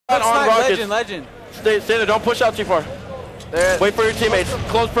on rockets. Legend. Stay there. Don't push out too far. There. Wait for your teammates.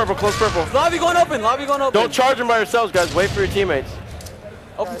 Close purple. Lobby going open. Don't charge them by yourselves, guys. Wait for your teammates.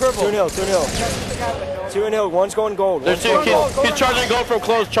 Open purple. 2-0. 2-0. One's going gold. There's two. He's charging gold from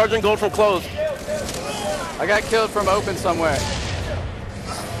close. I got killed from open somewhere.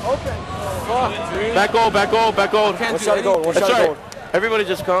 Back gold. One shot of gold. That's right. Everybody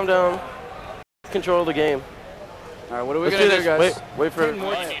just calm down. Control the game. All right, what are we going to do, guys? Wait for it.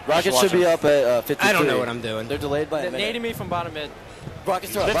 Rockets should be up at 53. I don't know what I'm doing. They're delayed by a minute. Nading me from bottom mid.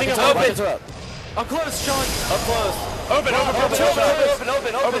 Rockets are up. Rockets are up. I'm close, Sean. Up close. Open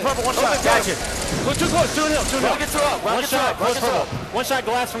purple, one shot. Gotcha. Too close, 2-0. Rockets are up. One shot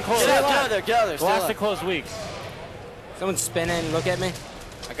glass from close. Get out there. Glass to close weak. Someone's spinning. Look at me.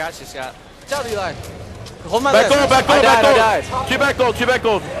 I got you, Scott. Good job, Eli. Hold my back gold. I died. Two back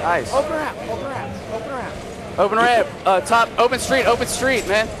gold. Nice. Open ramp. Open ramp. Top. Open street,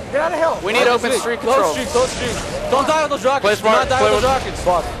 man. Get out of hill. We need open street control. Close street. Don't die with those rockets. Play smart. Do not die with those rockets.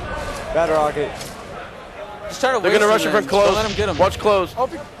 Fuck. Bad rocket. Just try to They're going to rush it from close. Don't let them get him. Watch close.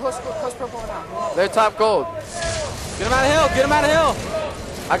 Open, close purple now. They're top gold. Get him out of hill.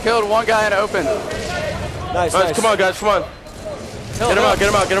 I killed one guy in open. Nice. Come on, guys. Come on. Get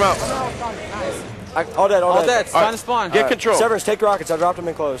him out. All dead. Spawn to spawn. Get control. Severus, take rockets. I dropped them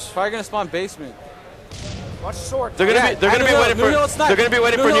in close. Probably going to spawn basement. Watch the sword. They're gonna be waiting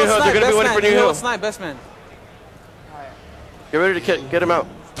for New Hill. Snipe, best man. Get ready to get him out.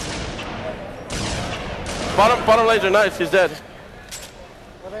 Bottom laser, nice. He's dead.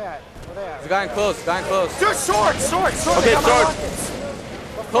 Where they at? There's a guy in close. Dude, sword. Okay, sword.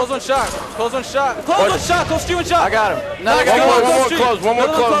 Close one shot. Close street one shot. I got him. Nice. One more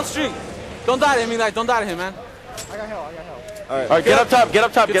close. Close street. Don't die to him, Eli. Don't die to him, man. I got hill. All right, get up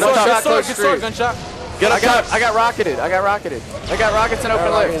top. Good sword, gunshot. Get up top. I got rocketed. I got rockets and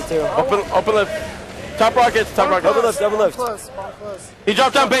open lift. Open lift. Top rockets. Double lift. Close. He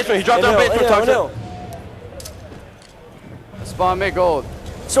dropped down basement. Toxic. Spawn mid gold.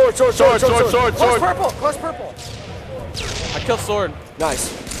 Sword. Close purple. I killed sword. Nice.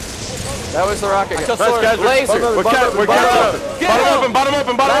 That was the rocket. I killed sword. Guys, laser. We're catching up. Bottom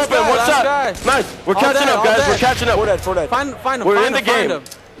open. One shot. Nice. We're catching up, guys. We're catching up. 4 dead. Find him. We're in the game.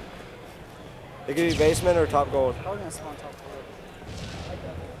 They could be basement or top gold.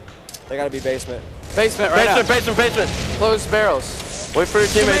 They gotta be basement. Basement right now. Basement. Close barrels. Wait for your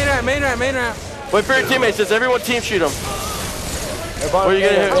teammates. Main ramp. Wait for your teammates. Does everyone team shoot them? Where are you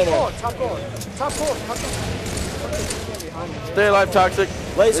gonna hit? Top gold. Stay alive, Toxic.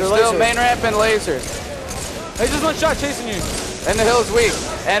 Laser. Still main ramp and laser. Hey, just one shot chasing you. And the hill's weak.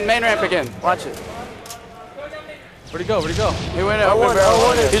 And main ramp again. Watch it. Where'd he go? He went open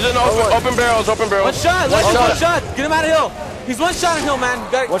barrels. He's in open barrels. One shot. One shot. Get him out of hill. He's one shot in hill, man.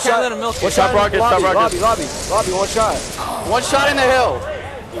 You can't let him milk it. Top rockets. Lobby, 1 shot. One shot in the hill.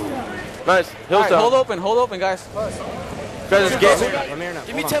 Nice. Hill's Alright, down. hold open, guys. Guys, it's game.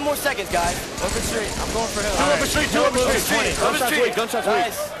 Give me 10 more seconds, guys. Open street. I'm going for hill. Two open street. Gunshots weak.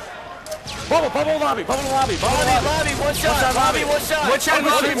 Nice. Bubble lobby. Lobby, 1 shot. Lobby, 1 shot. One shot in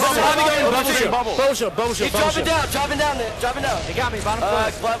lobby. Bubble. He's dropping down. They got me. Bottom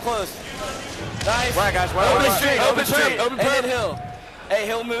close. Close. Nice. Right, guys. Open street. And hill. Hey,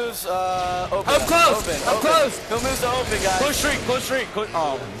 hill moves open. Up close. Hill moves to open, guys. Close street.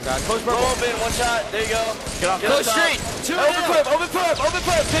 Oh, God. Close purple. Open, 1 shot. There you go. Get off. Close street. Open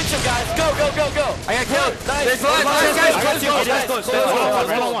purp. Pinch him, guys. Go. I got killed. Nice. Close.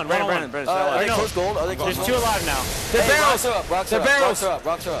 Brandon. Are they close gold? There's 2 alive now. They're barrels.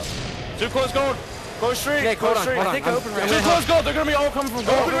 Rocks are up. Too close gold. Close street. Nick, hold on. I think open ramp. Too close gold. They're gonna be all coming from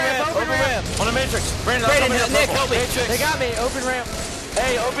gold. Open ramp. On the matrix. Nick, help me. They got me. Open ramp.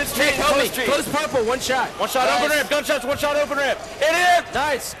 Hey, open street. Help me. Street. Close purple. 1 shot. One shot open ramp. Gunshots. 1 shot open ramp. Idiot.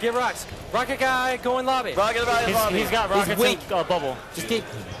 Nice. Get rocks. Rocket guy, go in lobby. Rocket lobby. He's got rockets in bubble. Just keep.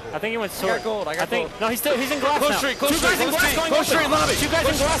 I think he went sword. I think gold. No, he's in glass Close now. street. 2 guys in glass going Close street open. lobby. 2 guys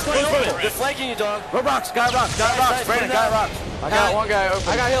in glass going open. They're flanking you, dog. Rocks. Guy rocks. Brandon, guy rocks. I got one guy open.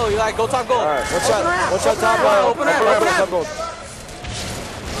 I got hill. You like go top gold. All right, 1 shot top gold. Open ramp. Top gold.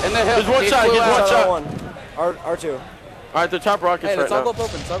 In the hill. There's 1 shot. He's 1 shot. R2. All right, the top rockets Hey, right let's all now. go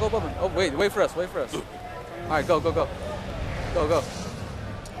open. Oh, wait for us. All right, go.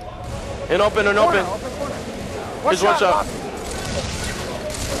 In open. He's 1 shot.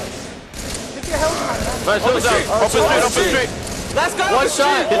 Get your hill behind. Nice, hills down. Open street. Last guy. 1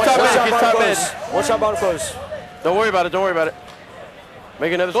 shot. He's top mid. 1 shot bottom close. Don't worry about it.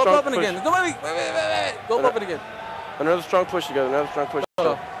 Make another Go strong open push. again. Wait. Go open again. Another strong push together.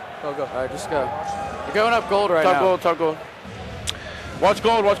 Go. All right, just go. You're going up gold right now. Top gold. Watch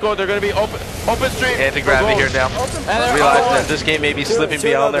gold, watch gold. They're going to be open street. Antigravity here now. Realize that this game may be slipping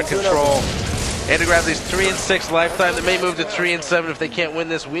beyond their control. Antigravity's 3-6 lifetime. They may move to 3-7 if they can't win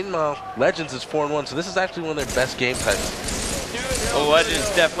this. Meanwhile, Legendz is 4-1, so this is actually one of their best game types. Well,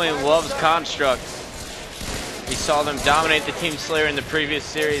 Legendz definitely loves Construct. We saw them dominate the Team Slayer in the previous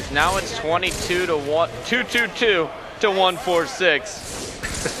series. Now it's 2-2 to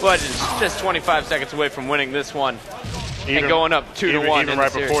 146. Legendz just 25 seconds away from winning this one. And going up 2-1. Even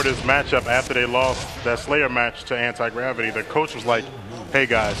right before this matchup, after they lost that Slayer match to Antigravity, the coach was like, hey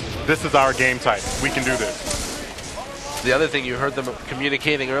guys, this is our game type. We can do this. The other thing you heard them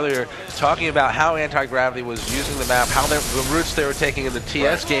communicating earlier, talking about how Antigravity was using the map, how the routes they were taking in the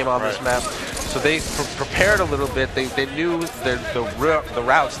TS game on this map. So they prepared a little bit. They knew the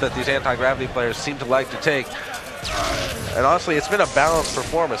routes that these Antigravity players seem to like to take. And honestly, it's been a balanced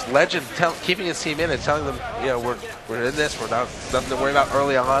performance. Legendz keeping his team in and telling them, you know, we're in this. We're nothing to worry about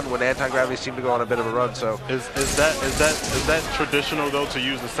early on when Antigravity seemed to go on a bit of a run. So is that traditional though to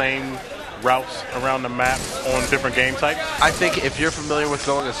use the same routes around the map on different game types? I think if you're familiar with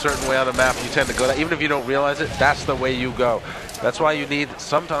going a certain way on a map, you tend to go that. Even if you don't realize it, that's the way you go. That's why you need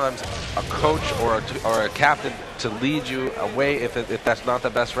sometimes a coach or a captain to lead you away if that's not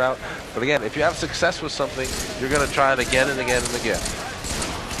the best route. But again, if you have success with something, you're going to try it again and again and again.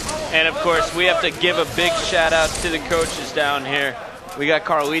 And of course, we have to give a big shout out to the coaches down here. We got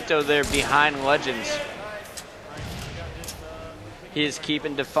Carlito there behind Legendz. He is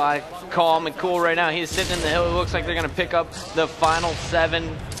keeping Defy calm and cool right now. He's sitting in the hill. It looks like they're going to pick up the final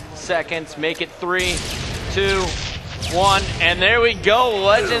 7 seconds, make it 3, 2, 1, and there we go.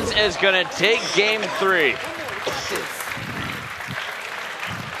 Legendz is going to take game 3.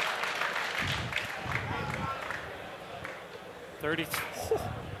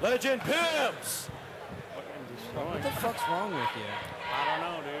 Legend Pimps! What the fuck's wrong with you? I don't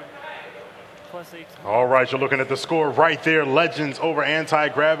know, dude. Plus 8. All right, you're looking at the score right there. Legendz over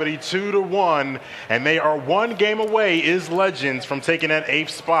Antigravity 2-1, and they are 1 game away, is Legendz, from taking that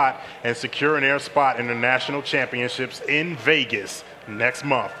 8th spot and securing their spot in the national championships in Vegas next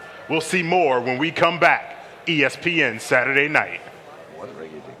month. We'll see more when we come back. ESPN Saturday night.